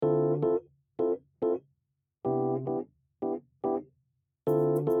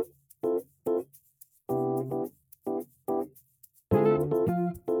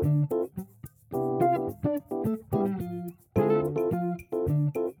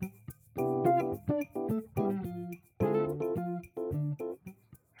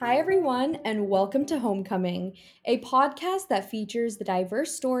Hi, everyone, and welcome to Homecoming, a podcast that features the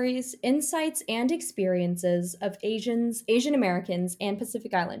diverse stories, insights, and experiences of Asians, Asian Americans, and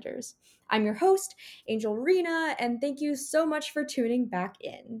Pacific Islanders. I'm your host, Angel Rena, and thank you so much for tuning back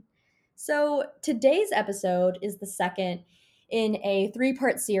in. So, today's episode is the second in a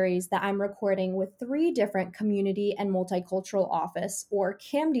three-part series that I'm recording with three different Community and Multicultural Office, or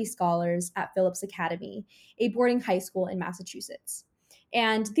CAMD scholars at Phillips Academy, a boarding high school in Massachusetts.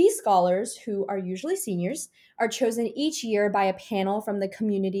 And these scholars, who are usually seniors, are chosen each year by a panel from the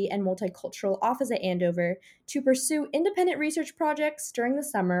Community and Multicultural Office at Andover to pursue independent research projects during the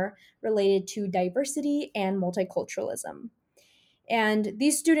summer related to diversity and multiculturalism. And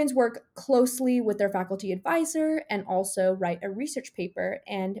these students work closely with their faculty advisor and also write a research paper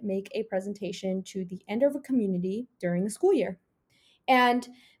and make a presentation to the Andover community during the school year. And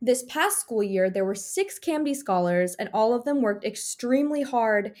this past school year, there were six CAMD scholars, and all of them worked extremely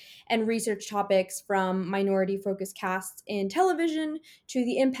hard and researched topics from minority focused casts in television to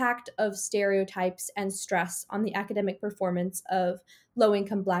the impact of stereotypes and stress on the academic performance of low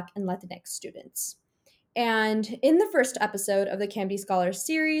income Black and Latinx students. And in the first episode of the CAMD Scholars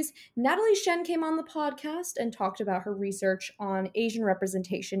series, Natalie Shen came on the podcast and talked about her research on Asian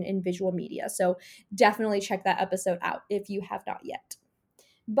representation in visual media. So definitely check that episode out if you have not yet.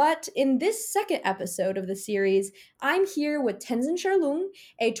 But in this second episode of the series, I'm here with Tenzin Sharlung,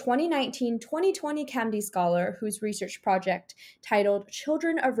 a 2019-2020 CAMD scholar whose research project, titled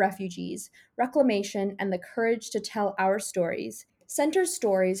Children of Refugees, Reclamation and the Courage to Tell Our Stories, centers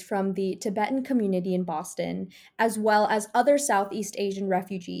stories from the Tibetan community in Boston, as well as other Southeast Asian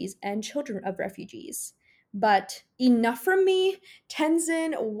refugees and children of refugees. But enough from me.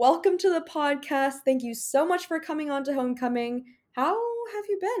 Tenzin, welcome to the podcast. Thank you so much for coming on to Homecoming. How have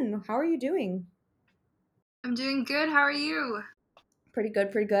you been? How are you doing? I'm doing good. How are you? Pretty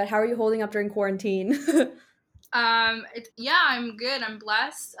good, pretty good. How are you holding up during quarantine? Yeah, I'm good. I'm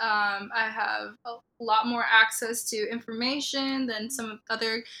blessed. I have a lot more access to information than some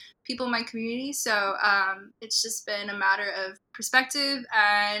other people in my community. So it's just been a matter of perspective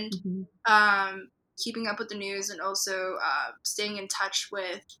and Mhm. um, keeping up with the news and also staying in touch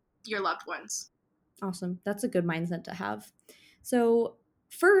with your loved ones. Awesome. That's a good mindset to have. So,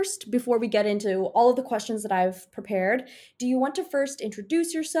 first, before we get into all of the questions that I've prepared, do you want to first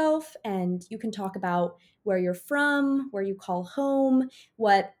introduce yourself and you can talk about where you're from, where you call home,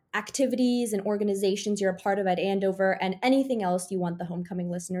 what activities and organizations you're a part of at Andover, and anything else you want the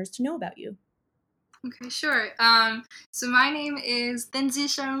homecoming listeners to know about you? Okay, sure. So my name is Tenzi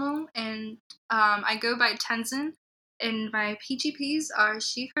Shenlong, and I go by Tenzin. And my PGPs are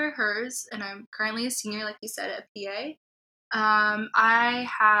she, her, hers, and I'm currently a senior, like you said, at PA. I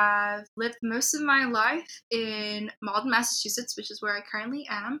have lived most of my life in Malden, Massachusetts, which is where I currently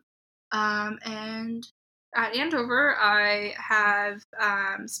am. And at Andover, I have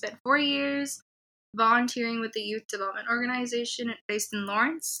spent 4 years volunteering with the Youth Development Organization based in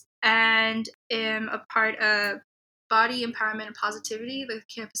Lawrence, and am a part of Body Empowerment and Positivity, the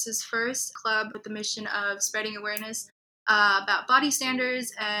campus's first club with the mission of spreading awareness about body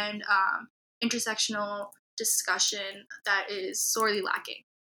standards and intersectional discussion that is sorely lacking.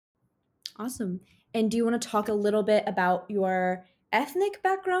 Awesome. And do you want to talk a little bit about your ethnic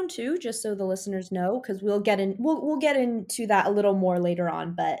background too, just so the listeners know? Because we'll get into that a little more later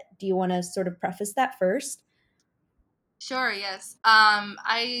on. But do you want to sort of preface that first? Sure, yes.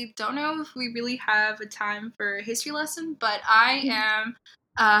 I don't know if we really have a time for a history lesson, but I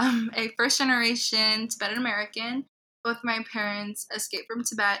am a first generation Tibetan American. Both my parents escaped from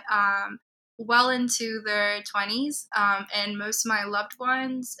Tibet well into their 20s, and most of my loved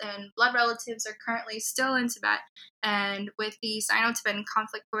ones and blood relatives are currently still in Tibet. And with the Sino Tibetan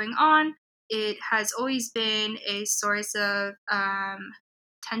conflict going on, it has always been a source of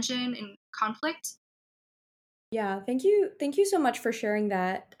tension and conflict. Yeah, thank you. Thank you so much for sharing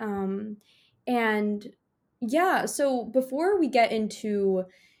that. And yeah, so before we get into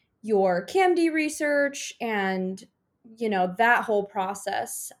your CAMD research and that whole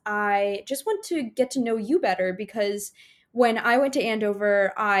process, I just want to get to know you better because when I went to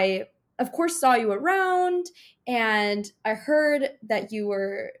Andover, I of course saw you around and I heard that you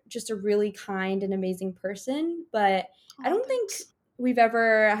were just a really kind and amazing person, but I Oh, don't think thanks. we've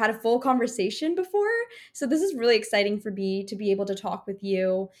ever had a full conversation before. So this is really exciting for me to be able to talk with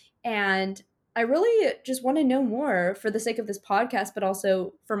you. And I really just want to know more for the sake of this podcast, but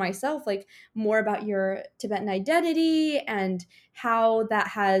also for myself, like more about your Tibetan identity and how that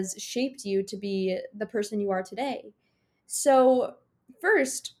has shaped you to be the person you are today. So,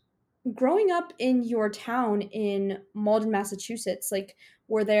 first, growing up in your town in Malden, Massachusetts, like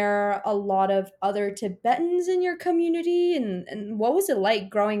were there a lot of other Tibetans in your community, and what was it like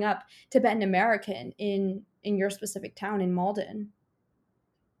growing up Tibetan American in your specific town in Malden?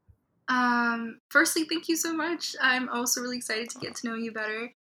 Firstly, thank you so much. I'm also really excited to get to know you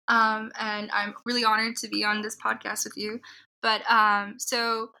better. And I'm really honored to be on this podcast with you. But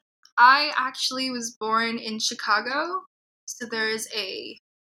so I actually was born in Chicago. So there is a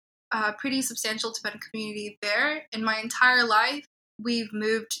pretty substantial Tibetan community there. In my entire life, we've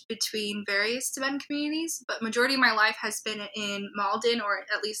moved between various Tibetan communities, but majority of my life has been in Malden or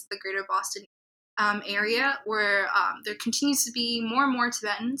at least the greater Boston area where there continues to be more and more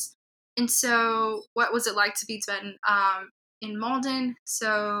Tibetans. And so, what was it like to be Tibetan in Malden?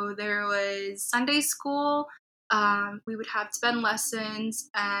 So, there was Sunday school. We would have Tibetan lessons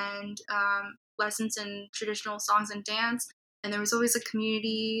and lessons in traditional songs and dance. And there was always a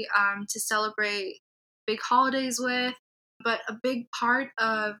community to celebrate big holidays with. But a big part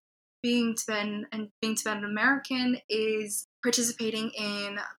of being Tibetan and being Tibetan American is participating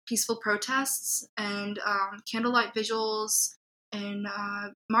in peaceful protests and candlelight vigils and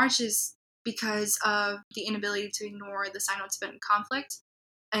marches because of the inability to ignore the Sino Tibetan conflict.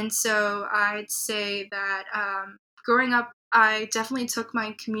 And so I'd say that growing up, I definitely took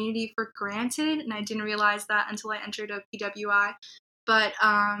my community for granted, and I didn't realize that until I entered a PWI. But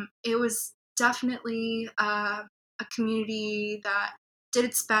it was definitely a community that did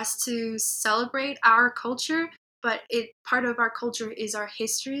its best to celebrate our culture, but it part of our culture is our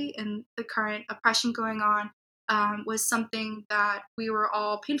history, and the current oppression going on was something that we were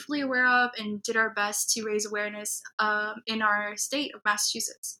all painfully aware of and did our best to raise awareness in our state of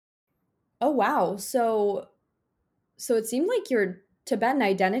Massachusetts. Oh wow. So it seemed like your Tibetan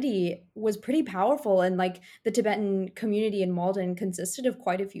identity was pretty powerful, and like the Tibetan community in Malden consisted of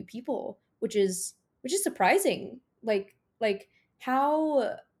quite a few people, which is surprising. Like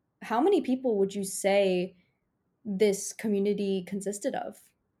how many people would you say this community consisted of?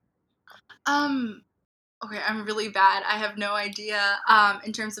 Um, okay, I'm really bad. I have no idea.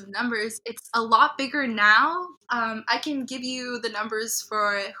 In terms of numbers, it's a lot bigger now. I can give you the numbers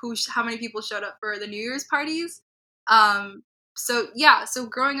for how many people showed up for the New Year's parties. Um, so yeah, so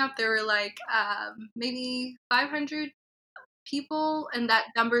growing up, there were like maybe 500 people, and that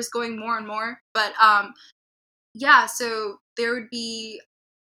number is going more and more. But yeah, so there would be,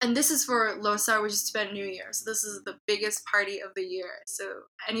 and this is for Losar, which is Tibetan New Year. So this is the biggest party of the year. So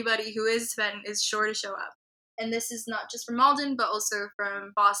anybody who is Tibetan is sure to show up. And this is not just from Malden, but also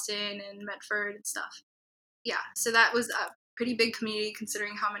from Boston and Medford and stuff. Yeah, so that was a pretty big community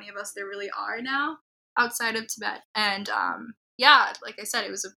considering how many of us there really are now outside of Tibet. And yeah, like I said,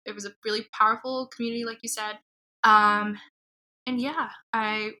 it was a really powerful community, like you said. Um, and yeah,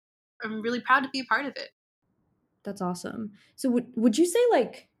 I'm really proud to be a part of it. That's awesome. So would you say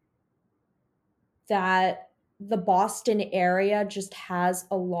like that the Boston area just has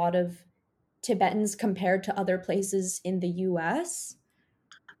a lot of Tibetans compared to other places in the US?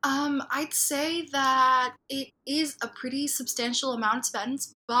 I'd say that it is a pretty substantial amount of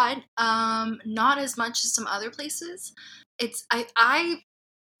Tibetans, but not as much as some other places. I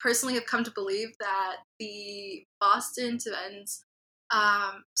personally have come to believe that the Boston Tibetans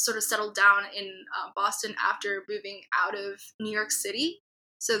sort of settled down in Boston after moving out of New York City.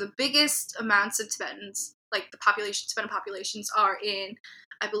 So the biggest amounts of Tibetans, like the population, Tibetan populations, are in,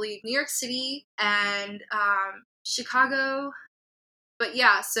 I believe, New York City and Chicago. But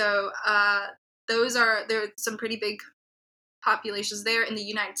yeah, so there are some pretty big populations there in the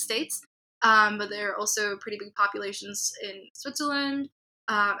United States, but there are also pretty big populations in Switzerland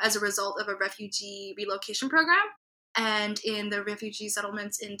as a result of a refugee relocation program, and in the refugee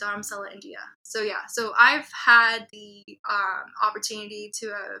settlements in Dharamsala, India. So yeah, so I've had the opportunity to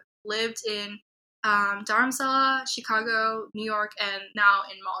have lived in Dharamsala, Chicago, New York, and now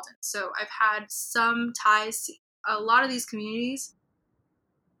in Malden. So I've had some ties to a lot of these communities.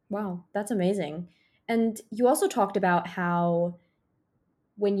 Wow, that's amazing. And you also talked about how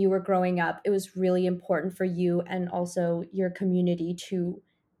when you were growing up, it was really important for you and also your community to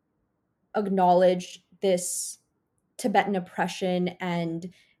acknowledge this Tibetan oppression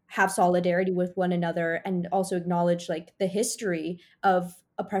and have solidarity with one another, and also acknowledge like the history of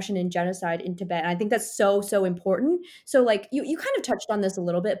oppression and genocide in Tibet. And I think that's so important. So like you kind of touched on this a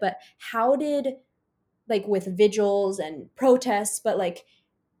little bit, but how did, like, with vigils and protests, but like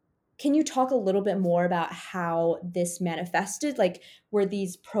can you talk a little bit more about how this manifested? Like, were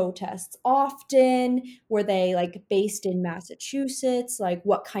these protests often? Were they like based in Massachusetts? Like,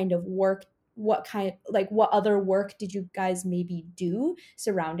 what kind of work? what other work did you guys maybe do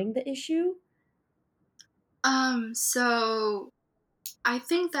surrounding the issue? So I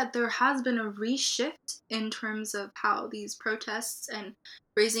think that there has been a reshift in terms of how these protests and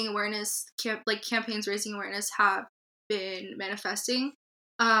raising awareness, campaigns raising awareness, have been manifesting.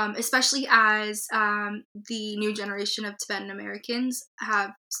 Especially as the new generation of Tibetan Americans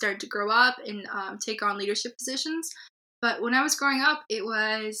have started to grow up and take on leadership positions. But when I was growing up,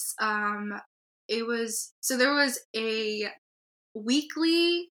 so there was a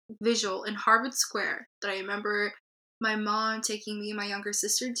weekly visual in Harvard Square that I remember my mom taking me and my younger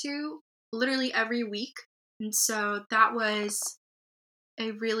sister to literally every week. And so that was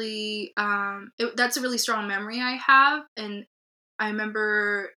that's a really strong memory I have. And I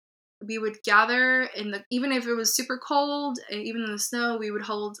remember we would gather even if it was super cold, and even in the snow, we would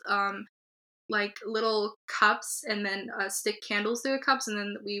hold like little cups and then stick candles through the cups, and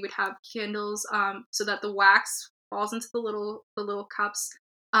then we would have candles so that the wax falls into the little cups,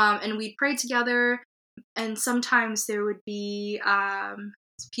 and we'd pray together. And sometimes there would be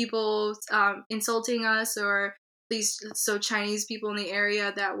people insulting us, or at least so Chinese people in the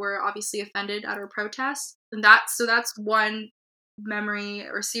area that were obviously offended at our protests. And that's one memory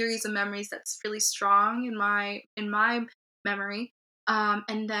or series of memories that's really strong in my memory.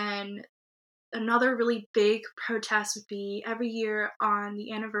 And then another really big protest would be every year on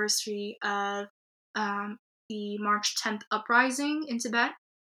the anniversary of the March 10th uprising in Tibet.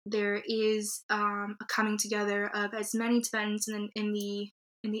 There is a coming together of as many Tibetans in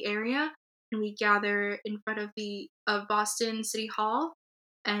the area, and we gather in front of Boston City Hall,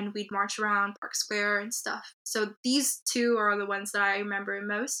 and we'd march around Park Square and stuff. So these two are the ones that I remember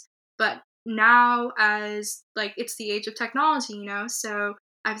most. But now, as like it's the age of technology, so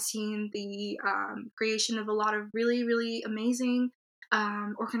I've seen the creation of a lot of really, really amazing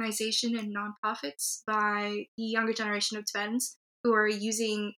organization and nonprofits by the younger generation of Tibetans who are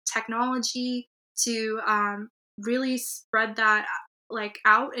using technology to really spread that like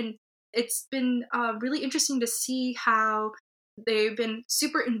out. And it's been really interesting to see how they've been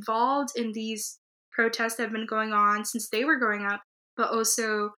super involved in these protests that have been going on since they were growing up, but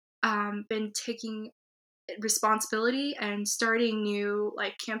also been taking responsibility and starting new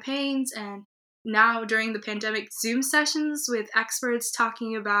like campaigns. And now during the pandemic, Zoom sessions with experts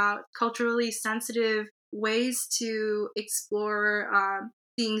talking about culturally sensitive ways to explore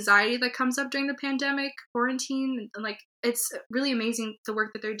the anxiety that comes up during the pandemic quarantine. And like it's really amazing the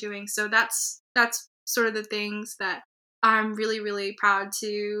work that they're doing. So that's sort of the things that I'm really, really proud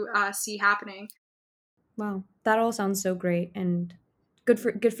to see happening. Wow, that all sounds so great, and good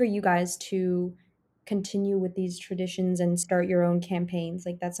for you guys to continue with these traditions and start your own campaigns.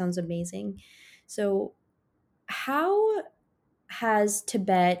 Like that sounds amazing. So, how has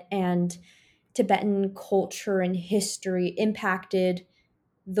Tibet and Tibetan culture and history impacted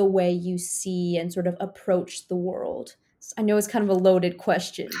the way you see and sort of approach the world? I know it's kind of a loaded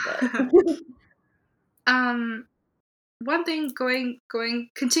question, but um, One thing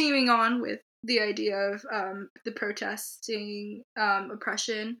continuing on with the idea of the protesting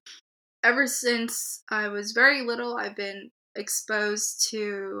oppression. Ever since I was very little, I've been exposed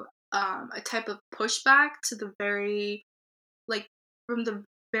to a type of pushback to the very like from the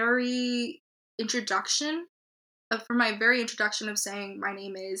very introduction from my very introduction of saying my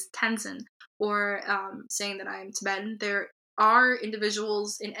name is Tenzin, or saying that I am Tibetan. There are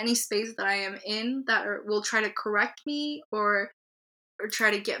individuals in any space that I am in that will try to correct me, or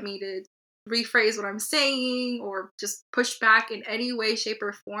try to get me to rephrase what I'm saying, or just push back in any way, shape,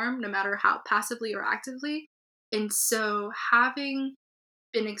 or form, no matter how passively or actively. And so, having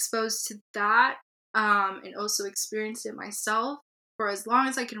been exposed to that, and also experienced it myself for as long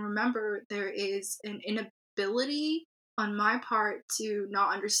as I can remember, there is an inability on my part to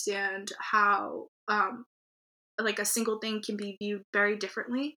not understand how like a single thing can be viewed very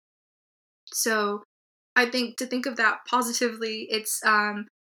differently. So I think to think of that positively, it's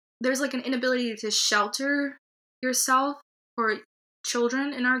there's like an inability to shelter yourself or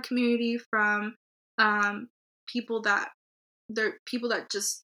children in our community from um, people that they're people that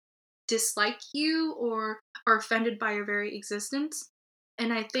just dislike you or are offended by your very existence.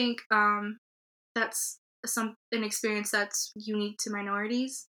 And I think that's an experience that's unique to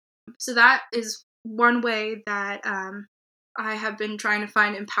minorities. So that is one way that I have been trying to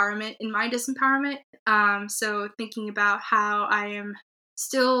find empowerment in my disempowerment. So thinking about how I am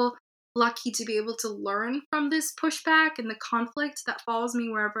still lucky to be able to learn from this pushback and the conflict that follows me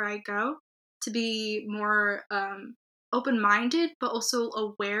wherever I go, to be more open-minded but also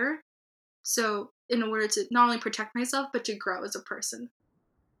aware, so in order to not only protect myself but to grow as a person.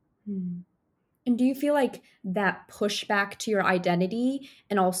 Hmm. And do you feel like that pushback to your identity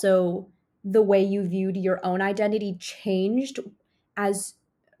and also the way you viewed your own identity changed as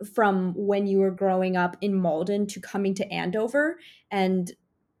from when you were growing up in Malden to coming to Andover? And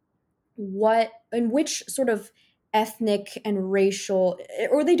what and which sort of ethnic and racial,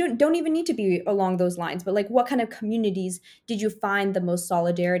 or they don't even need to be along those lines, but like what kind of communities did you find the most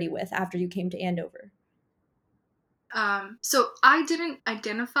solidarity with after you came to Andover? So I didn't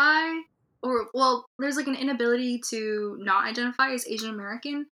identify, or well, there's like an inability to not identify as Asian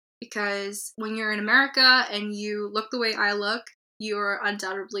American because when you're in America and you look the way I look, you're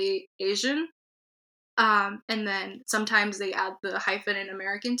undoubtedly Asian. And then sometimes they add the hyphen in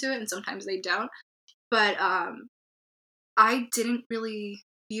American to it, and sometimes they don't. But I didn't really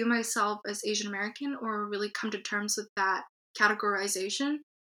view myself as Asian American or really come to terms with that categorization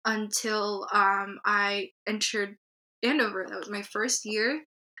until I entered Andover. That was my first year.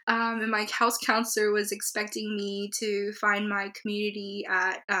 And my house counselor was expecting me to find my community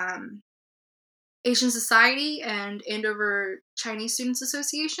at Asian Society and Andover Chinese Students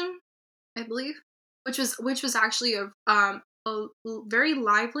Association, I believe, which was actually a very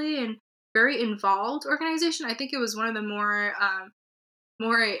lively and very involved organization. I think it was one of the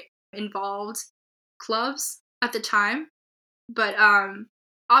more involved clubs at the time. But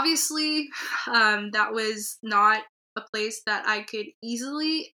obviously, that was not a place that I could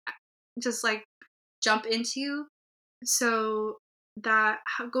easily just like jump into. So that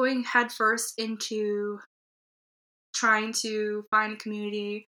going headfirst into trying to find a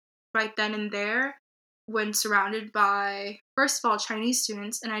community right then and there when surrounded by first of all Chinese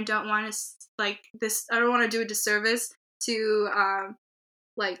students, and I don't want to I don't want to do a disservice to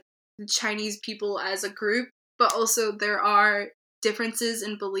like the Chinese people as a group, but also there are differences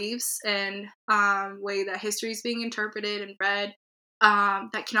in beliefs and way that history is being interpreted and read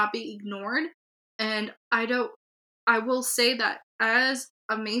that cannot be ignored. And I will say that as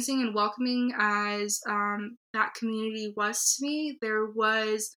amazing and welcoming as that community was to me, there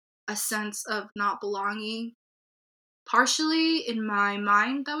was a sense of not belonging, partially in my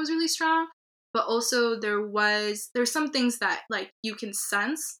mind that was really strong, but also there's some things that like you can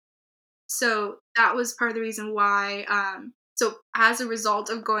sense. So that was part of the reason why. So as a result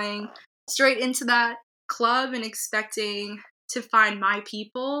of going straight into that club and expecting to find my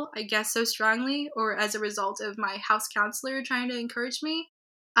people, I guess so strongly, or as a result of my house counselor trying to encourage me,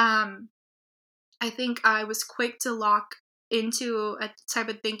 um, I think I was quick to lock into a type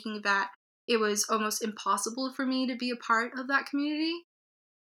of thinking that it was almost impossible for me to be a part of that community.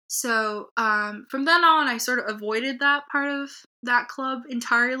 So from then on, I sort of avoided that part of that club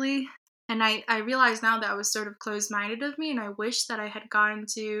entirely. And I realize now that I was sort of closed minded of me, and I wish that I had gotten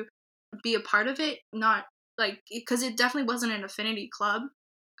to be a part of it, not like, because it definitely wasn't an affinity club.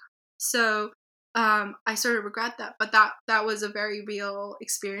 So I sort of regret that, but that was a very real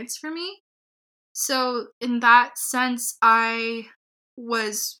experience for me. So in that sense, I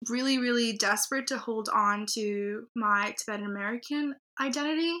was really, really desperate to hold on to my Tibetan American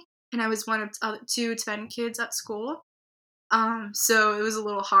identity, and I was one of two Tibetan kids at school. So it was a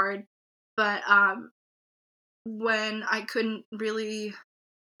little hard, but when I couldn't really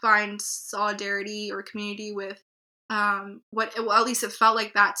find solidarity or community with well, at least it felt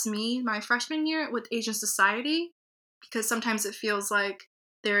like that to me my freshman year with Asian Society, because sometimes it feels like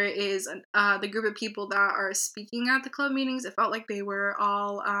there is the group of people that are speaking at the club meetings. It felt like they were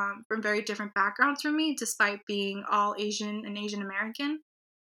all from very different backgrounds from me, despite being all Asian and Asian American.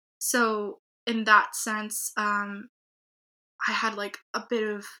 So in that sense, I had like a bit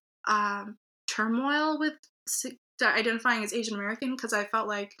of turmoil with identifying as Asian American, because I felt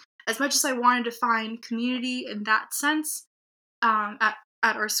like as much as I wanted to find community in that sense at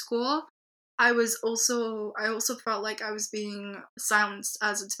our school, I also felt like I was being silenced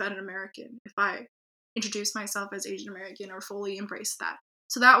as a Tibetan American if I introduced myself as Asian American or fully embraced that.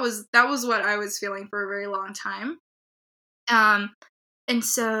 So that was what I was feeling for a very long time. Um, and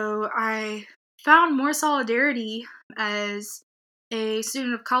so I found more solidarity as a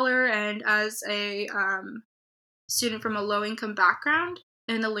student of color and as a student from a low income background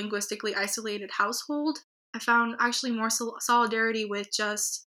in a linguistically isolated household. I found actually more solidarity with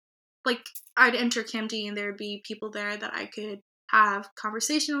just like I'd enter CAMD and there'd be people there that I could have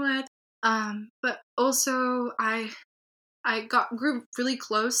conversation with. But also I grew really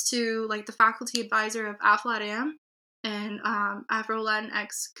close to like the faculty advisor of AFLATAM and Afro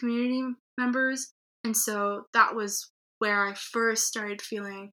Latinx community members, and so that was where I first started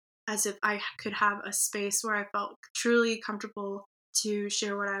feeling as if I could have a space where I felt truly comfortable to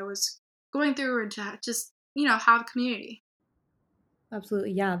share what I was going through and to just have community.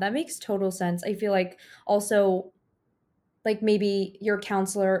 Absolutely. Yeah, that makes total sense. I feel like also like maybe your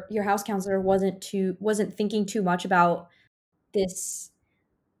house counselor wasn't thinking too much about this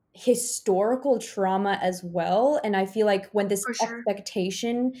historical trauma as well, and I feel like when this For sure.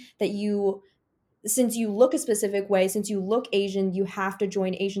 expectation that you since you look a specific way, since you look Asian, you have to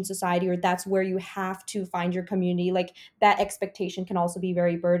join Asian society or that's where you have to find your community. Like that expectation can also be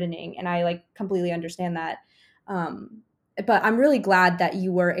very burdening. And I like completely understand that. Um, but I'm really glad that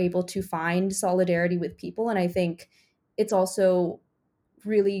you were able to find solidarity with people. And I think it's also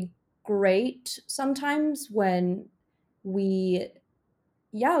really great sometimes when we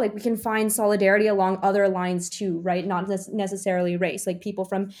yeah, like we can find solidarity along other lines too, right? Not necessarily race, like people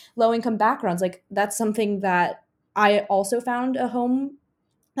from low income backgrounds. Like that's something that I also found a home.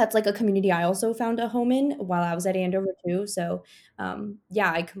 That's like a community I also found a home in while I was at Andover too. So,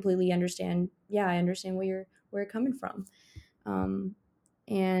 yeah, I completely understand. Yeah, I understand where you're coming from. Um,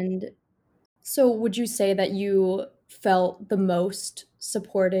 and so, would you say that you felt the most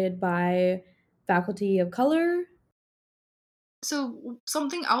supported by faculty of color? So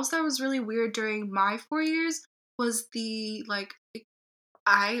something else that was really weird during my 4 years was the like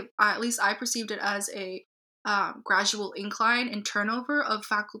at least I perceived it as a gradual incline in turnover of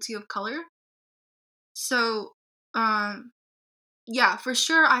faculty of color. So um, yeah, for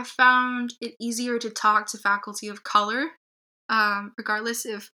sure, I found it easier to talk to faculty of color, regardless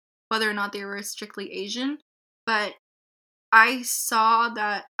of whether or not they were strictly Asian. But I saw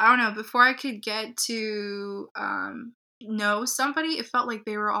that I don't know before I could get to know somebody, it felt like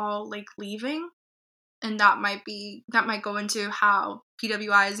they were all like leaving, and that might go into how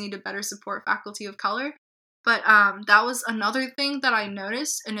PWIs need to better support faculty of color. But that was another thing that I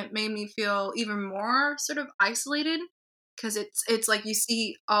noticed, and it made me feel even more sort of isolated because it's like you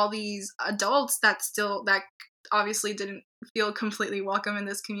see all these adults that obviously didn't feel completely welcome in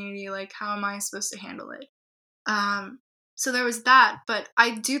this community. Like, how am I supposed to handle it? Um, so there was that, but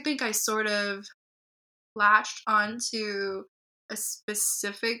I do think I sort of latched onto a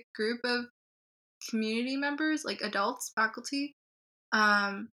specific group of community members, like adults, faculty.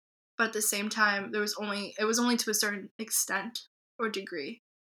 Um, but at the same time, it was only to a certain extent or degree.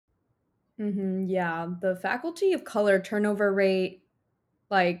 Yeah, the faculty of color turnover rate,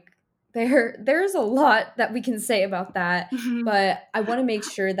 like there's a lot that we can say about that, but I want to make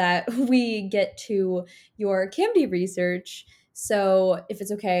sure that we get to your CAMD research. So if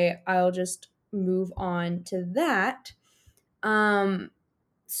it's okay, I'll just move on to that. Um,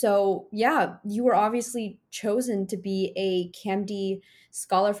 so yeah, you were obviously chosen to be a CAMD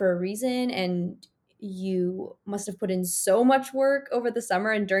scholar for a reason, and you must have put in so much work over the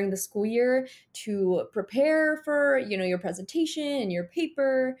summer and during the school year to prepare for your presentation and your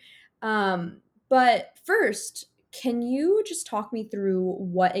paper. But first, can you just talk me through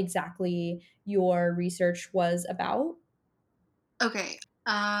what exactly your research was about? Okay.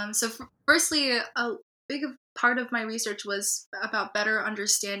 Firstly, a big part of my research was about better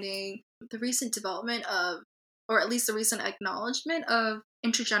understanding the recent development of, or at least the recent acknowledgement of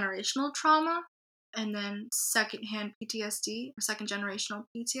intergenerational trauma, and then secondhand PTSD or second generational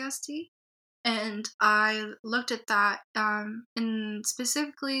PTSD. And I looked at that and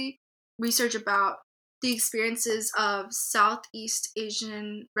specifically research about the experiences of Southeast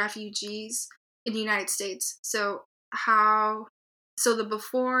Asian refugees in the United States. How, so the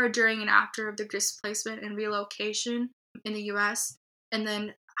before, during, and after of the displacement and relocation in the US, and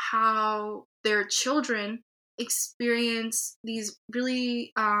then how their children experience these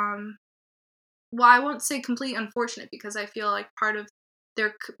really well, I won't say completely unfortunate because I feel like part of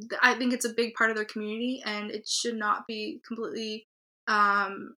I think it's a big part of their community and it should not be completely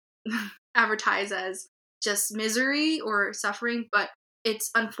um, advertised as just misery or suffering, but it's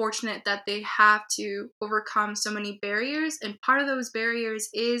unfortunate that they have to overcome so many barriers. And part of those barriers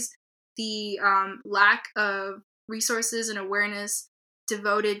is the lack of resources and awareness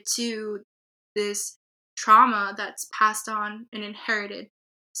devoted to this trauma that's passed on and inherited.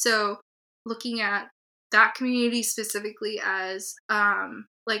 So, looking at that community specifically as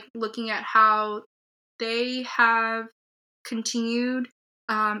like looking at how they have continued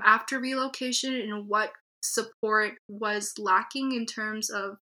after relocation and what support was lacking in terms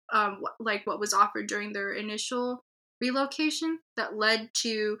of what was offered during their initial relocation that led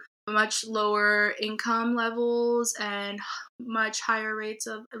to much lower income levels and much higher rates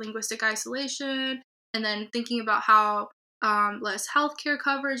of linguistic isolation, and then thinking about how less healthcare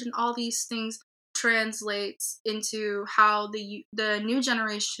coverage and all these things translates into how the new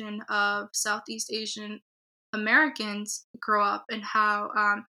generation of Southeast Asian Americans grow up, and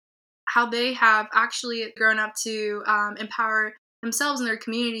how they have actually grown up to empower themselves and their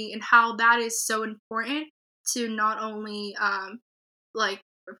community, and how that is so important to not only like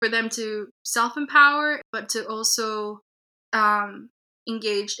for them to self-empower, but to also um,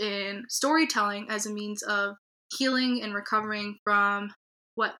 engage in storytelling as a means of healing and recovering from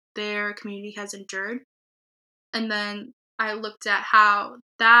what their community has endured. And then I looked at how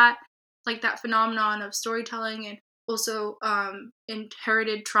that, like that phenomenon of storytelling and also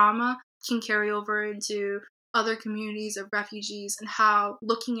inherited trauma can carry over into other communities of refugees, and how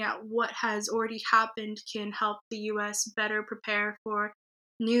looking at what has already happened can help the US better prepare for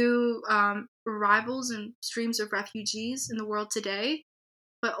new arrivals and streams of refugees in the world today.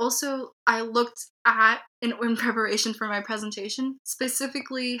 But also, I looked at, in preparation for my presentation,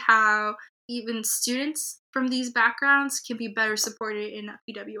 specifically how even students from these backgrounds can be better supported in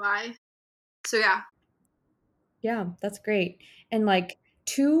PWI. So yeah. Yeah, that's great. And like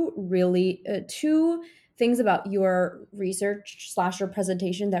two things about your research slash your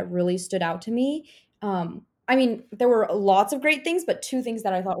presentation that really stood out to me. I mean, there were lots of great things, but two things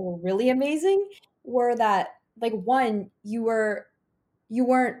that I thought were really amazing were that, like, one, you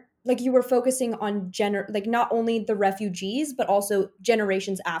weren't like you were focusing on like not only the refugees but also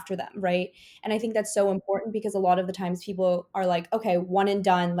generations after them, right? And I think that's so important because a lot of the times people are like, okay, one and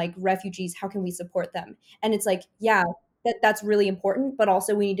done, like refugees, how can we support them? And it's like, yeah, that's really important, but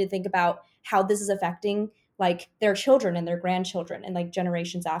also we need to think about how this is affecting like their children and their grandchildren and like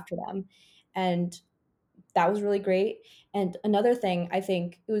generations after them. And that was really great. And another thing, I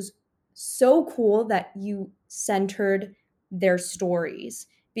think it was so cool that you centered their stories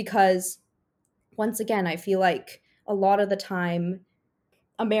because once again, I feel like a lot of the time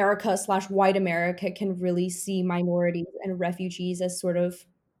America slash white America can really see minorities and refugees as sort of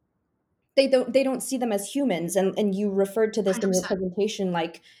they don't see them as humans, and you referred to this in your 100%. presentation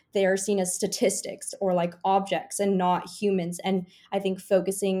like they're seen as statistics or like objects and not humans. And I think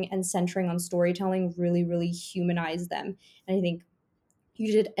focusing and centering on storytelling really humanized them, and I think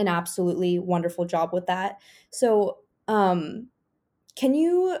you did an absolutely wonderful job with that. So can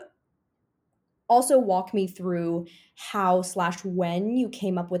you also walk me through how slash when you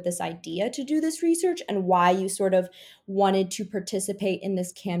came up with this idea to do this research and why you sort of wanted to participate in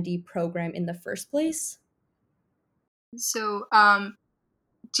this CAMD program in the first place? So,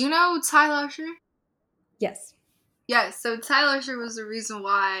 do you know Ty Lasher? Yes. Yes, so Ty Lasher was the reason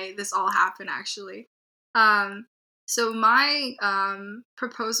why this all happened, actually. Um, so my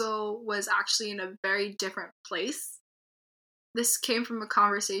proposal was actually in a very different place. This came from a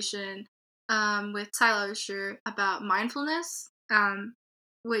conversation with Ty Lasher about mindfulness,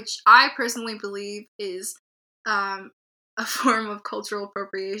 which I personally believe is a form of cultural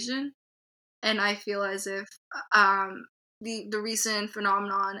appropriation. And I feel as if um, the recent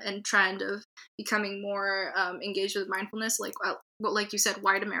phenomenon and trend of becoming more engaged with mindfulness, like you said,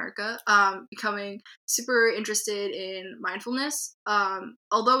 white America, becoming super interested in mindfulness.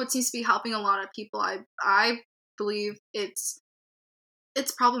 Although it seems to be helping a lot of people, I believe it's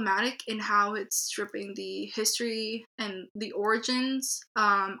problematic in how it's stripping the history and the origins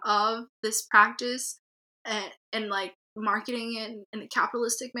of this practice, and like marketing it in a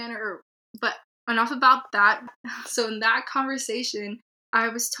capitalistic manner. But enough about that. So in that conversation, I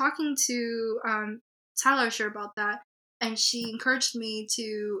was talking to Tyler Sure about that, and she encouraged me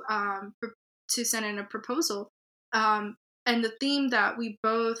to send in a proposal. And the theme that we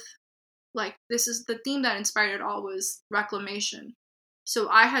both like, this is the theme that inspired it all, was reclamation. So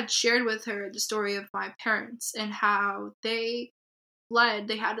I had shared with her the story of my parents and how they had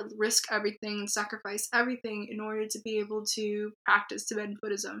to risk everything and sacrifice everything in order to be able to practice Tibetan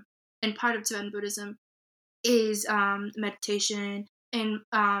Buddhism. And part of Tibetan Buddhism is meditation and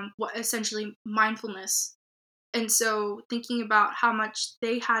what essentially mindfulness. And so thinking about how much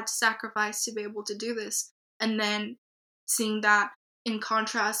they had to sacrifice to be able to do this, and then seeing that in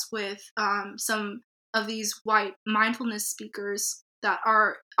contrast with some of these white mindfulness speakers that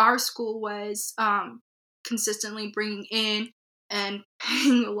our school was consistently bringing in and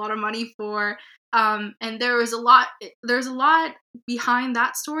paying a lot of money for. And there's a lot behind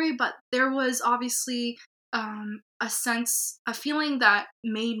that story, but there was obviously a feeling that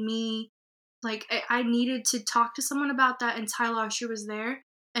made me like I needed to talk to someone about that, and Tyler, she was there,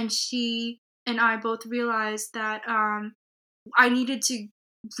 and she and I both realized that I needed to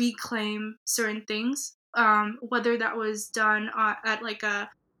reclaim certain things, whether that was done at like a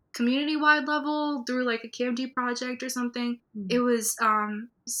community-wide level through like a KMD project or something. Mm. It was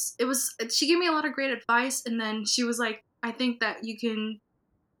she gave me a lot of great advice, and then she was like, I think that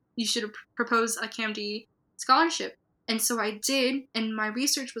you should propose a CAMD scholarship. And so I did, and my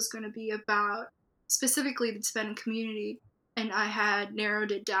research was going to be about specifically the Tibetan community. and I had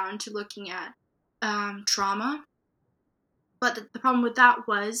narrowed it down to looking at trauma. But the problem with that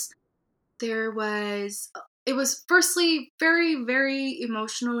was there was it was firstly very, very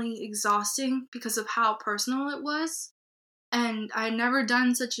emotionally exhausting because of how personal it was, and I had never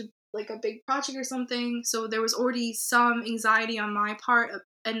done such a like a big project or something, so there was already some anxiety on my part,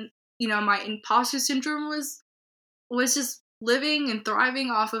 and my imposter syndrome was just living and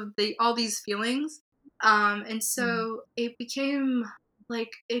thriving off of all these feelings. And Mm. so it became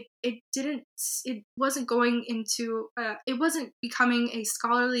like it wasn't going into it wasn't becoming a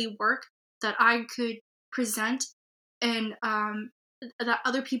scholarly work that I could present, and that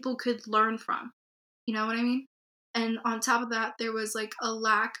other people could learn from. You know what I mean? And on top of that, there was like a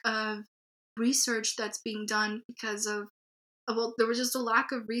lack of research that's being done because of well, there was just a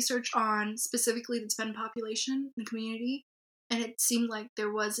lack of research on specifically the Tibetan population in the community, and it seemed like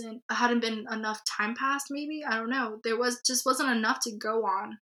there hadn't been enough time passed. Maybe I don't know. There wasn't enough to go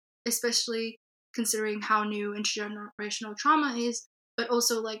on, especially considering how new intergenerational trauma is. But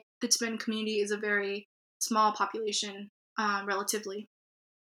also, like the Tibetan community is a very small population, relatively,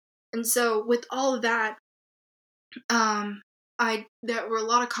 and so with all of that, um, I there were a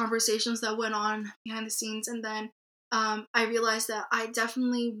lot of conversations that went on behind the scenes, and then I realized that I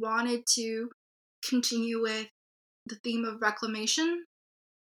definitely wanted to continue with the theme of reclamation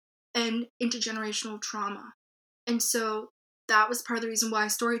and intergenerational trauma, and so that was part of the reason why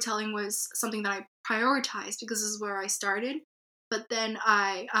storytelling was something that I prioritized because this is where I started. But then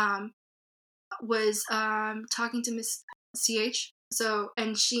I was talking to Miss CH. So,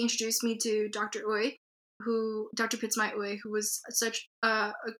 and she introduced me to Dr. Uy, Dr. Pitzmai Uy, who was such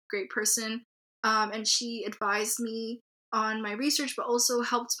a great person. And she advised me on my research, but also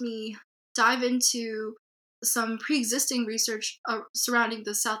helped me dive into some pre existing research surrounding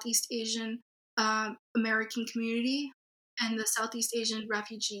the Southeast Asian American community and the Southeast Asian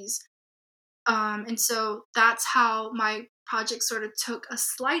refugees. And so that's how my project sort of took a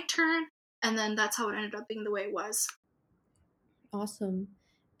slight turn, and then that's how it ended up being the way it was. Awesome.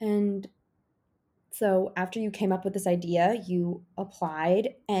 And so after you came up with this idea, you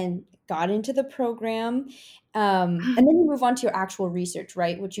applied and got into the program. And then you move on to your actual research,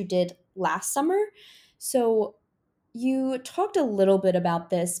 right? Which you did last summer. So you talked a little bit about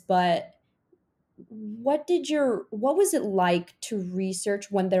this, but what was it like to research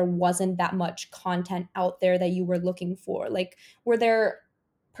when there wasn't that much content out there that you were looking for? Like, were there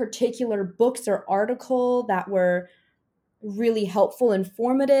particular books or article that were really helpful,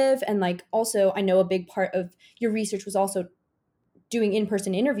 informative, and like also I know a big part of your research was also doing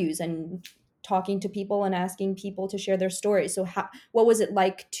in-person interviews and talking to people and asking people to share their stories. So what was it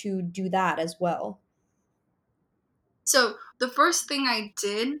like to do that as well? So the first thing I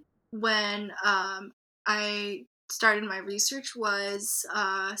did when I started my research was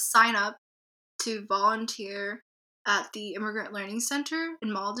sign up to volunteer at the Immigrant Learning Center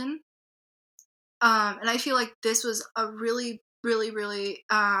in Malden. And I feel like this was a really, really, really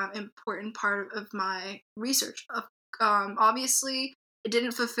important part of my research. Obviously, it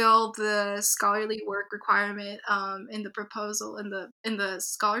didn't fulfill the scholarly work requirement in the proposal in the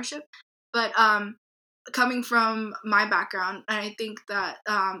scholarship, but coming from my background, and I think that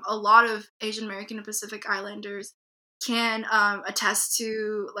a lot of Asian American and Pacific Islanders can attest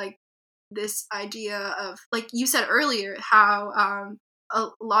to like this idea of like you said earlier how a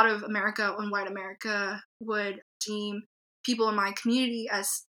lot of America and white America would deem people in my community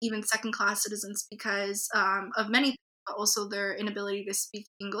as even second class citizens because of many things, but also their inability to speak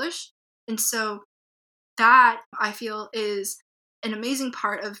English. And so that I feel is an amazing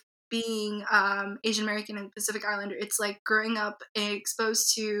part of being Asian American and Pacific Islander. It's like growing up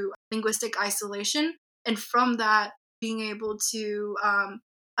exposed to linguistic isolation, and from that, being able to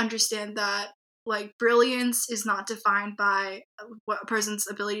understand that like brilliance is not defined by what a person's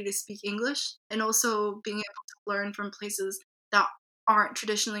ability to speak English, and also being able to learn from places that aren't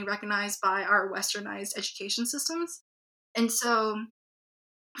traditionally recognized by our westernized education systems. And so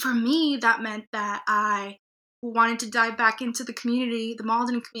for me, that meant that I wanted to dive back into the community, the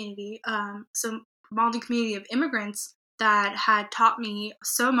Malden community, so Malden community of immigrants that had taught me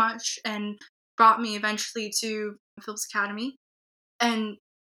so much and brought me eventually to Phillips Academy. And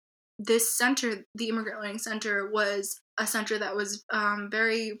this center, the Immigrant Learning Center, was a center that was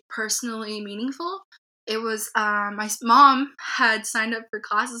very personally meaningful. It was my mom had signed up for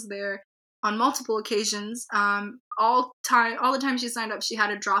classes there on multiple occasions. All the time she signed up, she had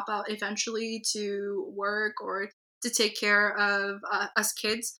to drop out eventually to work or to take care of us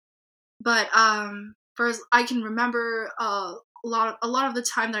kids. But for as I can remember, a lot of the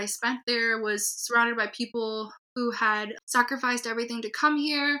time that I spent there was surrounded by people who had sacrificed everything to come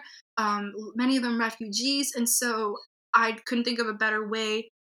here, many of them refugees. And so I couldn't think of a better way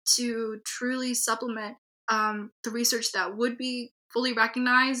to truly supplement the research that would be fully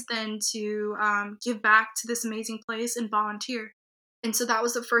recognized than to give back to this amazing place and volunteer. And so that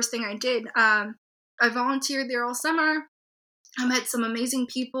was the first thing I did. I volunteered there all summer. I met some amazing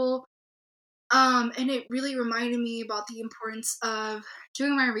people, and it really reminded me about the importance of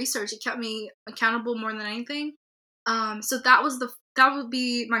doing my research. It kept me accountable more than anything. So that would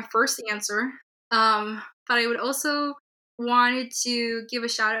be my first answer. But I would also wanted to give a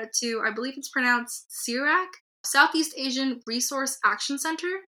shout out to, I believe it's pronounced SIRAC, Southeast Asian Resource Action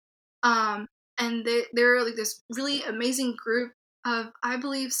Center. Um, and they're like this really amazing group of, I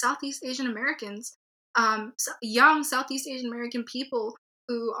believe, Southeast Asian Americans, young Southeast Asian American people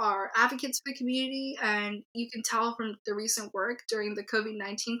who are advocates for the community. And you can tell from the recent work during the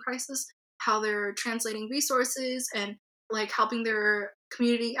COVID-19 crisis how they're translating resources and like helping their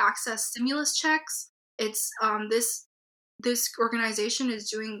community access stimulus checks. It's this organization is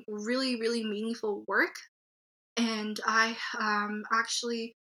doing really, really meaningful work, and I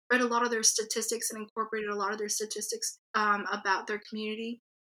actually read a lot of their statistics and incorporated a lot of their statistics about their community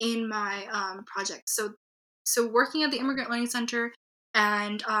in my project. So working at the Immigrant Learning Center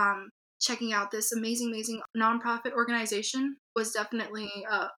and checking out this amazing nonprofit organization was definitely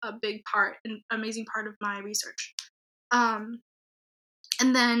a big part, an amazing part of my research. Um,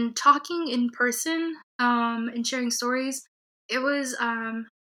 and then talking in person and sharing stories, it was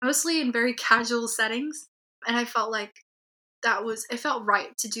mostly in very casual settings, and I felt like it felt right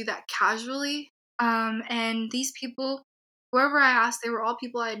to do that casually. And these people, whoever I asked, they were all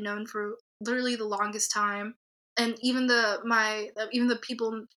people I had known for literally the longest time. And even the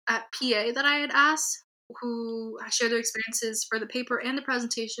people at PA that I had asked, who shared their experiences for the paper and the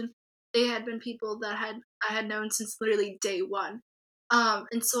presentation, they had been people that I had known since literally day one.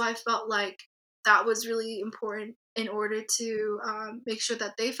 And so I felt like that was really important in order to make sure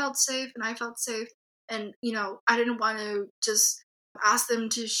that they felt safe and I felt safe. And I didn't want to just ask them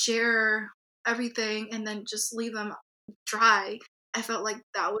to share everything and then just leave them dry. I felt like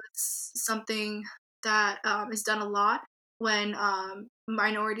that was something that is done a lot when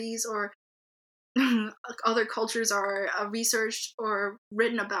minorities or other cultures are researched or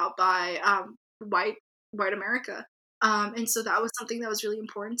written about by white America. And so that was something that was really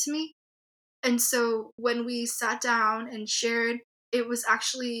important to me. And so when we sat down and shared, it was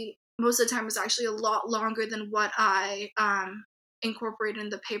actually most of the time was actually a lot longer than what I incorporated in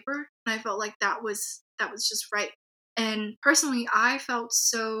the paper. And I felt like that was just right. And personally, I felt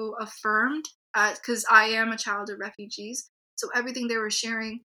so affirmed because I am a child of refugees. So everything they were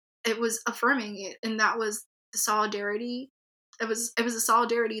sharing, it was affirming it, and that was the solidarity. It was a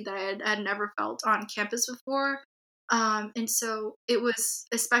solidarity that I had never felt on campus before, and so it was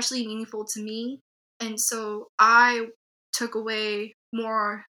especially meaningful to me. And so I took away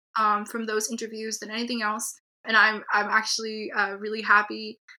more from those interviews than anything else. And I'm actually really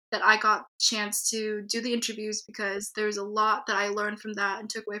happy that I got a chance to do the interviews, because there's a lot that I learned from that and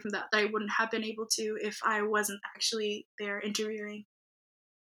took away from that I wouldn't have been able to if I wasn't actually there interviewing.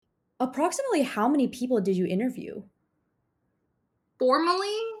 Approximately how many people did you interview?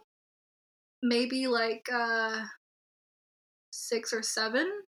 Formally, maybe like 6 or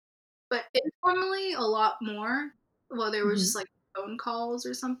 7. But informally, a lot more. Well, they were just, Mhm. like, phone calls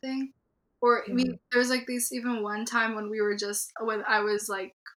or something. Or Yeah. there was, like, this even one time when I was,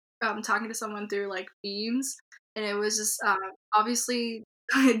 like, talking to someone through, like, Beams, and it was just, obviously,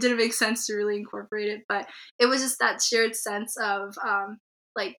 it didn't make sense to really incorporate it, but it was just that shared sense of,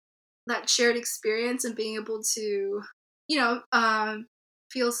 like, that shared experience and being able to, you know,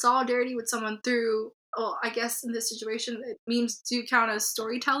 feel solidarity with someone through, well, I guess in this situation, memes do count as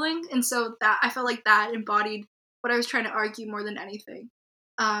storytelling, and so that I felt like that embodied what I was trying to argue more than anything.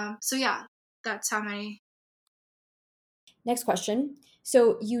 So yeah, that's how many. Next question.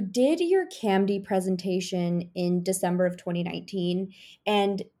 So you did your CAMD presentation in December of 2019,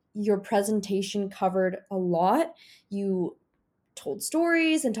 and your presentation covered a lot. You told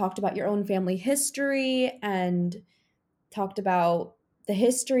stories and talked about your own family history and talked about the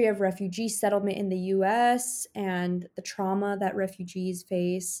history of refugee settlement in the US and the trauma that refugees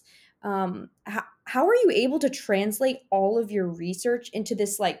face. How are you able to translate all of your research into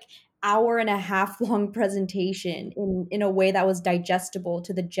this like hour and a half long presentation in a way that was digestible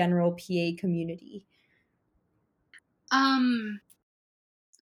to the general PA community? Um,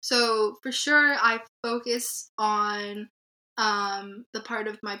 so for sure, I focus on the part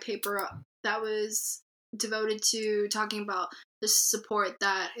of my paper that was devoted to talking about the support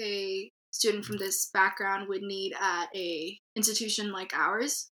that a student from this background would need at a institution like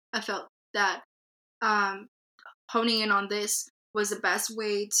ours. I felt that um, honing in on this was the best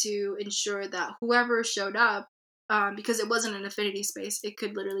way to ensure that whoever showed up, because it wasn't an affinity space, it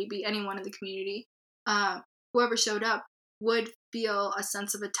could literally be anyone in the community. Uh, Whoever showed up would feel a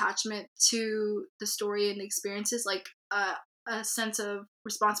sense of attachment to the story and the experiences, like a sense of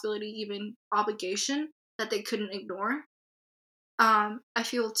responsibility, even obligation that they couldn't ignore. I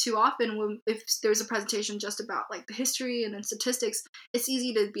feel too often when if there's a presentation just about like the history and then statistics, it's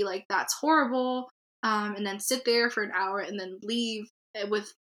easy to be like that's horrible, and then sit there for an hour and then leave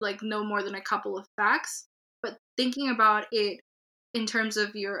with like no more than a couple of facts. But thinking about it in terms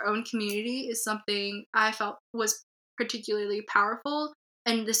of your own community is something I felt was particularly powerful.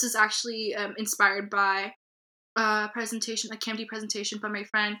 And this is actually inspired by a CAMD presentation by my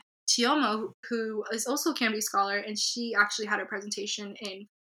friend Tiomo, who is also a CAMD scholar, and she actually had a presentation in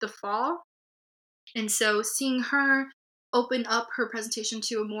the fall. And so seeing her open up her presentation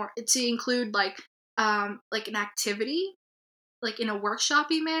to include like an activity, like in a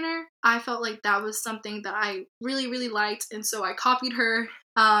workshopy manner, I felt like that was something that I really, really liked. And so I copied her.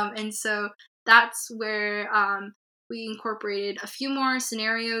 And so that's where we incorporated a few more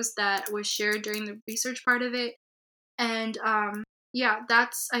scenarios that was shared during the research part of it. And yeah,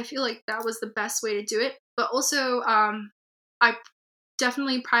 that's I feel like that was the best way to do it. But also, I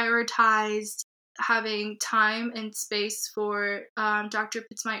definitely prioritized having time and space for Dr.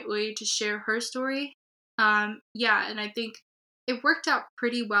 Pitzmai Uy to share her story. Yeah, and I think it worked out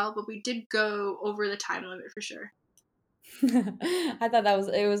pretty well, but we did go over the time limit for sure. I thought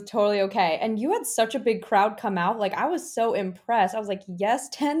it was totally okay. And you had such a big crowd come out. Like I was so impressed. I was like, "Yes,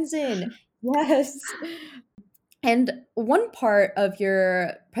 Tenzin. Yes." And one part of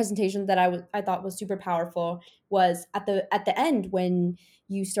your presentation that I thought was super powerful was at the end when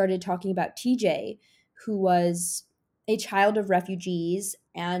you started talking about TJ, who was a child of refugees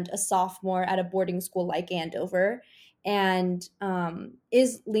and a sophomore at a boarding school like Andover, and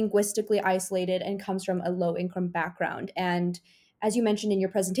is linguistically isolated and comes from a low income background. And as you mentioned in your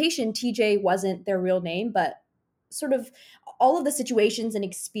presentation, TJ wasn't their real name, but sort of all of the situations and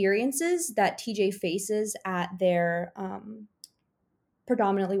experiences that TJ faces at their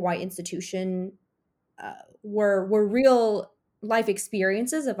predominantly white institution were real life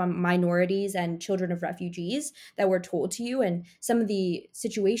experiences of minorities and children of refugees that were told to you. And some of the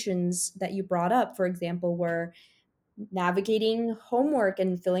situations that you brought up, for example, were navigating homework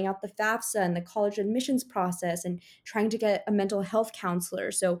and filling out the FAFSA and the college admissions process and trying to get a mental health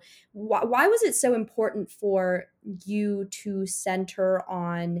counselor. So, why was it so important for you to center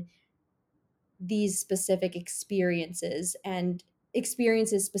on these specific experiences and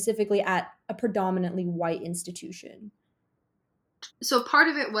experiences specifically at a predominantly white institution? So part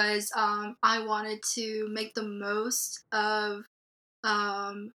of it was I wanted to make the most of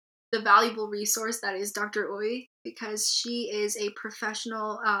um, the valuable resource that is Dr. Oy, because she is a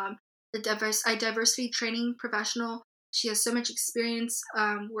professional, a diversity training professional. She has so much experience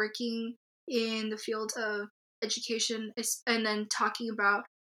working in the field of education, and then talking about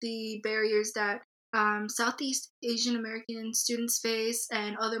the barriers that Southeast Asian American students face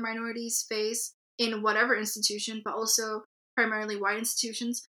and other minorities face in whatever institution, but also primarily white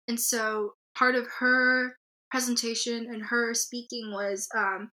institutions. And so part of her presentation and her speaking was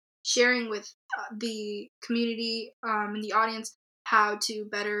sharing with the community and the audience how to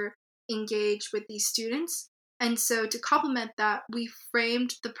better engage with these students. And so, to complement that, we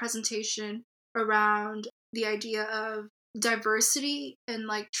framed the presentation around the idea of diversity and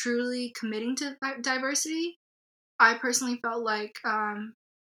like truly committing to diversity. I personally felt like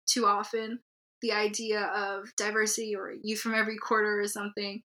too often the idea of diversity or youth from every quarter or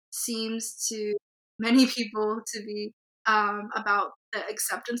something seems to many people to be about the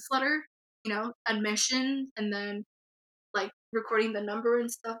acceptance letter, admission, and then like recording the number and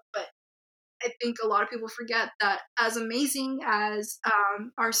stuff. But I think a lot of people forget that as amazing as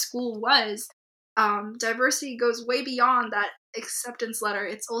our school was, diversity goes way beyond that acceptance letter.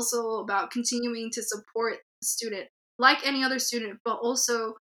 It's also about continuing to support the student like any other student, but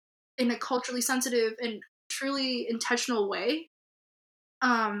also in a culturally sensitive and truly intentional way.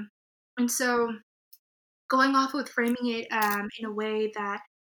 Um, and so going off with framing it in a way that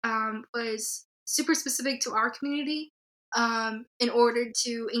was super specific to our community in order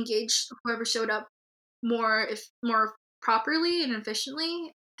to engage whoever showed up more properly and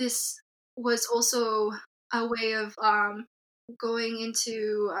efficiently. This was also a way of going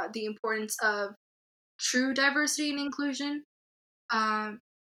into the importance of true diversity and inclusion. Um,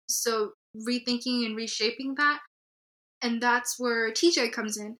 so rethinking and reshaping that, and that's where TJ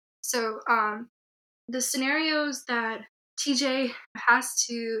comes in. So the scenarios that TJ has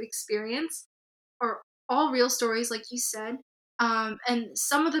to experience are all real stories, like you said. And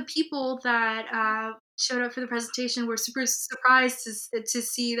some of the people that showed up for the presentation were super surprised to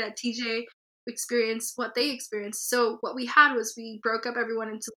see that TJ experienced what they experienced. So what we had was we broke up everyone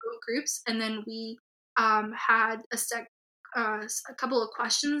into little groups, and then we had a couple of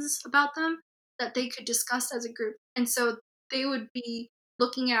questions about them that they could discuss as a group. And so they would be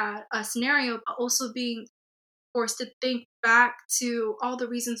looking at a scenario, but also being forced to think back to all the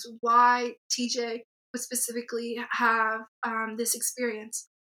reasons why TJ would specifically have this experience.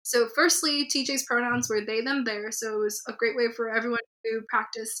 So, firstly, TJ's pronouns were they, them, their. So, it was a great way for everyone to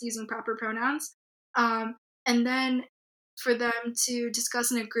practice using proper pronouns. And then for them to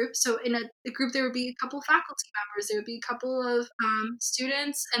discuss in a group. So, in a group, there would be a couple faculty members, there would be a couple of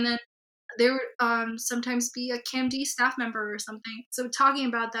students, and then there would sometimes be a CAMD staff member or something. So, talking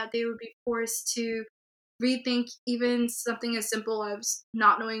about that, they would be forced to rethink even something as simple as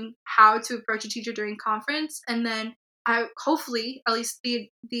not knowing how to approach a teacher during conference. And then I hopefully, at least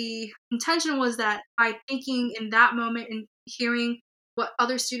the intention was that by thinking in that moment and hearing what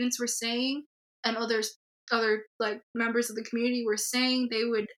other students were saying and other like members of the community were saying, they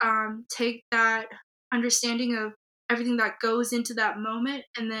would take that understanding of everything that goes into that moment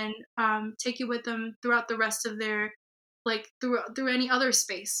and then take it with them throughout the rest of their like through any other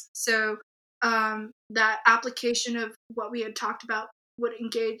space. So that application of what we had talked about would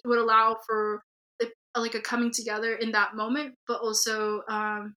allow for like a coming together in that moment, but also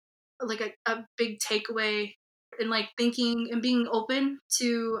like a big takeaway and like thinking and being open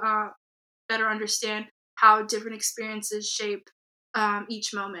to better understand how different experiences shape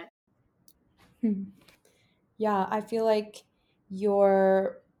each moment. Hmm. Yeah, I feel like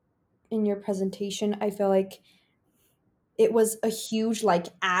your in your presentation, I feel like it was a huge like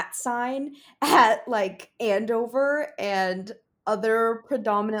at sign at like Andover and other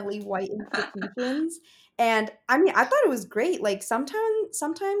predominantly white institutions. And I mean, I thought it was great. Like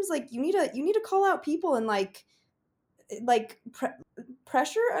sometimes like you need to call out people and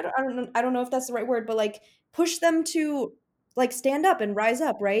pressure. I don't know if that's the right word, but like push them to like stand up and rise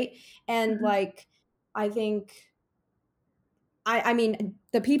up, right? And Mhm. like I think I mean,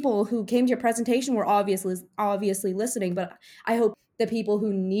 the people who came to your presentation were obviously listening, but I hope the people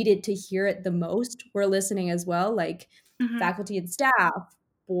who needed to hear it the most were listening as well, like Mhm. faculty and staff,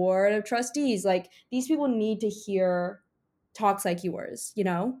 board of trustees. Like these people need to hear talks like yours, you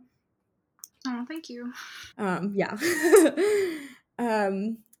know? Oh, thank you. Yeah.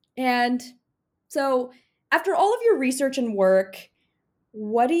 um, and so after all of your research and work,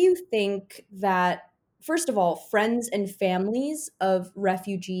 what do you think that, first of all, friends and families of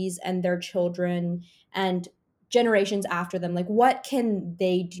refugees and their children and generations after them, like what can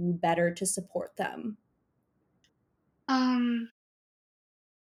they do better to support them? Um,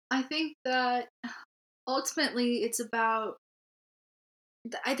 I think that ultimately it's about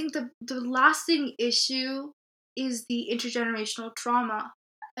I think the lasting issue is the intergenerational trauma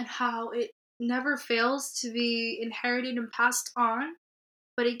and how it never fails to be inherited and passed on,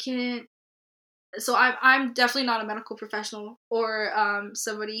 but it can. So I'm definitely not a medical professional or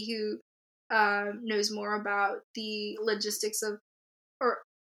somebody who knows more about the logistics of or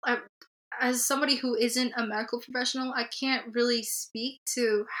I, as somebody who isn't a medical professional, I can't really speak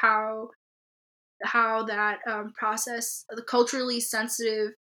to how that process, the culturally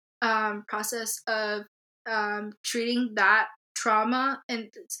sensitive process of treating that trauma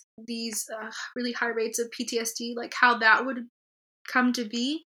and these really high rates of PTSD, like how that would come to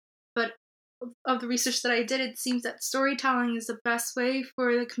be. But of the research that I did, it seems that storytelling is the best way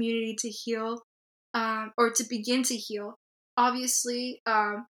for the community to heal or to begin to heal. Obviously,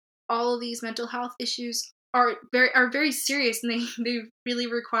 all of these mental health issues are very serious, and they they really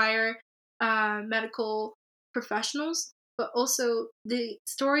require medical professionals. But also the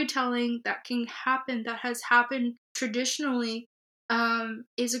storytelling that can happen, that has happened traditionally,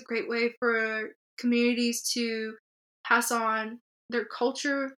 is a great way for communities to pass on their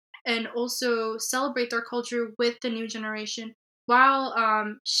culture and also celebrate their culture with the new generation while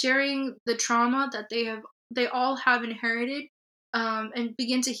sharing the trauma that they all have inherited and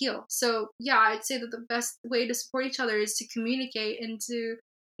begin to heal. So yeah, I'd say that the best way to support each other is to communicate and to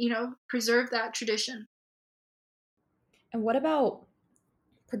preserve that tradition. And what about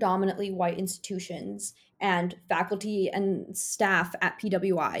predominantly white institutions and faculty and staff at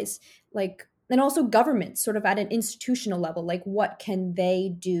PWIs? Like, and also governments, sort of at an institutional level, like what can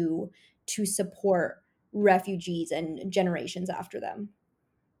they do to support refugees and generations after them?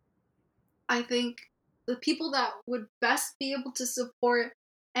 I think the people that would best be able to support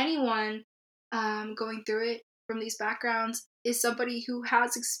anyone going through it from these backgrounds is somebody who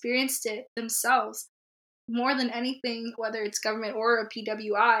has experienced it themselves. More than anything, whether it's government or a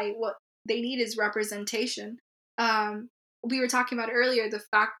PWI, what they need is representation. Um, we were talking about earlier the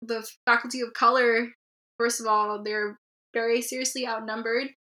faculty of color. First of all, they're very seriously outnumbered.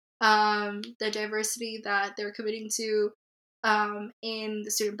 The diversity that they're committing to in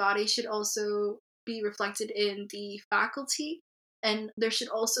the student body should also be reflected in the faculty, and there should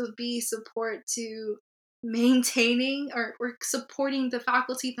also be support to maintaining or supporting the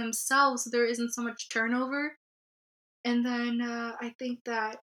faculty themselves so there isn't so much turnover. And then I think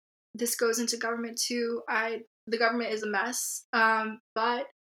that this goes into government too. The government is a mess, but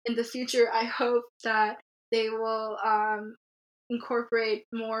in the future, I hope that they will incorporate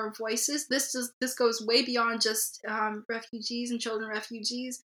more voices. This goes way beyond just refugees and children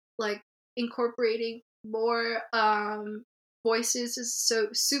refugees. Like incorporating more voices is so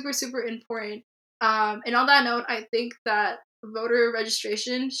super important. And on that note, I think that voter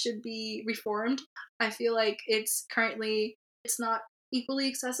registration should be reformed. I feel like it's not equally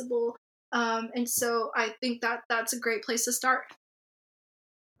accessible, and so I think that that's a great place to start.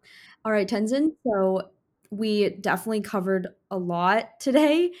 All right, Tenzin. So we definitely covered a lot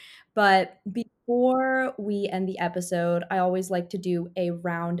today, but before we end the episode, I always like to do a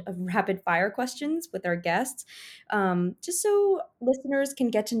round of rapid fire questions with our guests, just so listeners can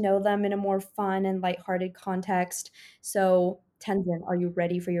get to know them in a more fun and lighthearted context. So, Tenzin, are you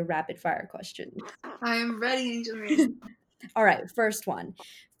ready for your rapid fire questions? I am ready, Angel Marie. All right, first one.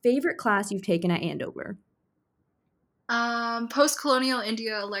 Favorite class you've taken at Andover? Post-colonial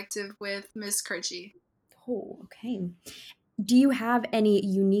India elective with Miss Kirchi. Oh, okay. Do you have any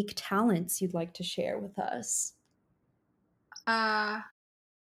unique talents you'd like to share with us? Uh,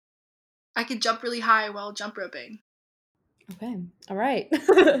 I could jump really high while jump roping. Okay. All right.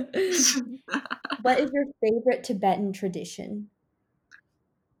 What is your favorite Tibetan tradition?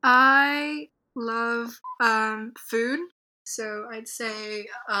 I love food, so I'd say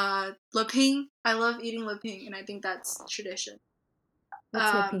laping. I love eating laping, and I think that's tradition.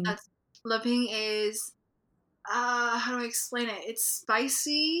 What's Loping? That's Laping is how do I explain it? It's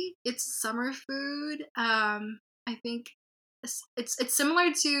spicy. It's summer food. I think it's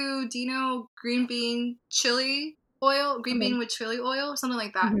similar to, do you know green bean chili oil? Green Okay. bean with chili oil, something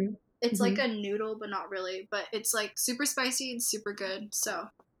like that. Hmm. It's like Hmm. a noodle, but not really. But it's like super spicy and super good. So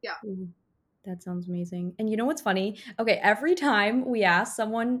yeah. Ooh, that sounds amazing. And you know what's funny? Okay, every time we ask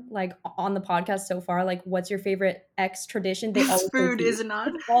someone like on the podcast so far, like, what's your favorite X tradition? They It's always say food, food. is it not?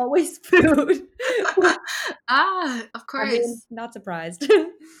 It's always food. Of I mean, course. not surprised.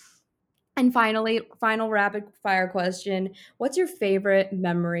 And finally, final rapid fire question. What's your favorite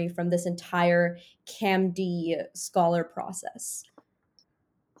memory from this entire CAMD scholar process?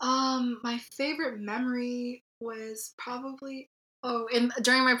 My favorite memory was probably, in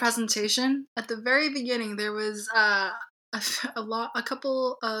during my presentation at the very beginning there was a, a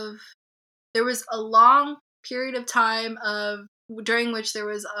couple of there was a long period of time of during which there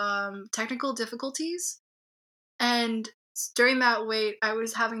was technical difficulties, and during that wait I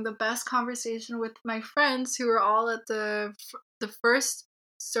was having the best conversation with my friends who were all at the first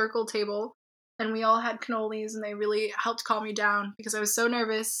circle table, and we all had cannolis and they really helped calm me down because I was so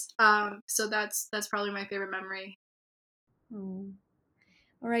nervous. So that's probably my favorite memory. Oh.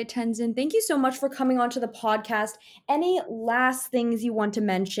 All right, Tenzin, thank you so much for coming onto the podcast. Any last things you want to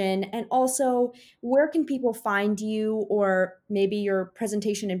mention? And also, where can people find you or maybe your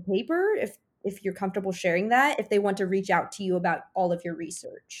presentation and paper if you're comfortable sharing that, if they want to reach out to you about all of your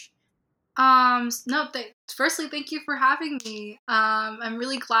research? No, firstly, thank you for having me. I'm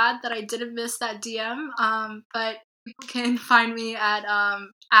really glad that I didn't miss that DM. But people can find me at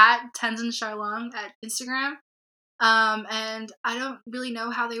Tenzin Charlong at Instagram. And I don't really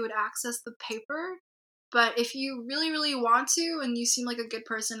know how they would access the paper, but if you really want to and you seem like a good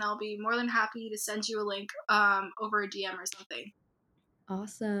person, I'll be more than happy to send you a link over a DM or something.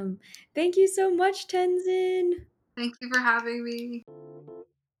 Awesome. Thank you so much, Tenzin. Thank you for having me.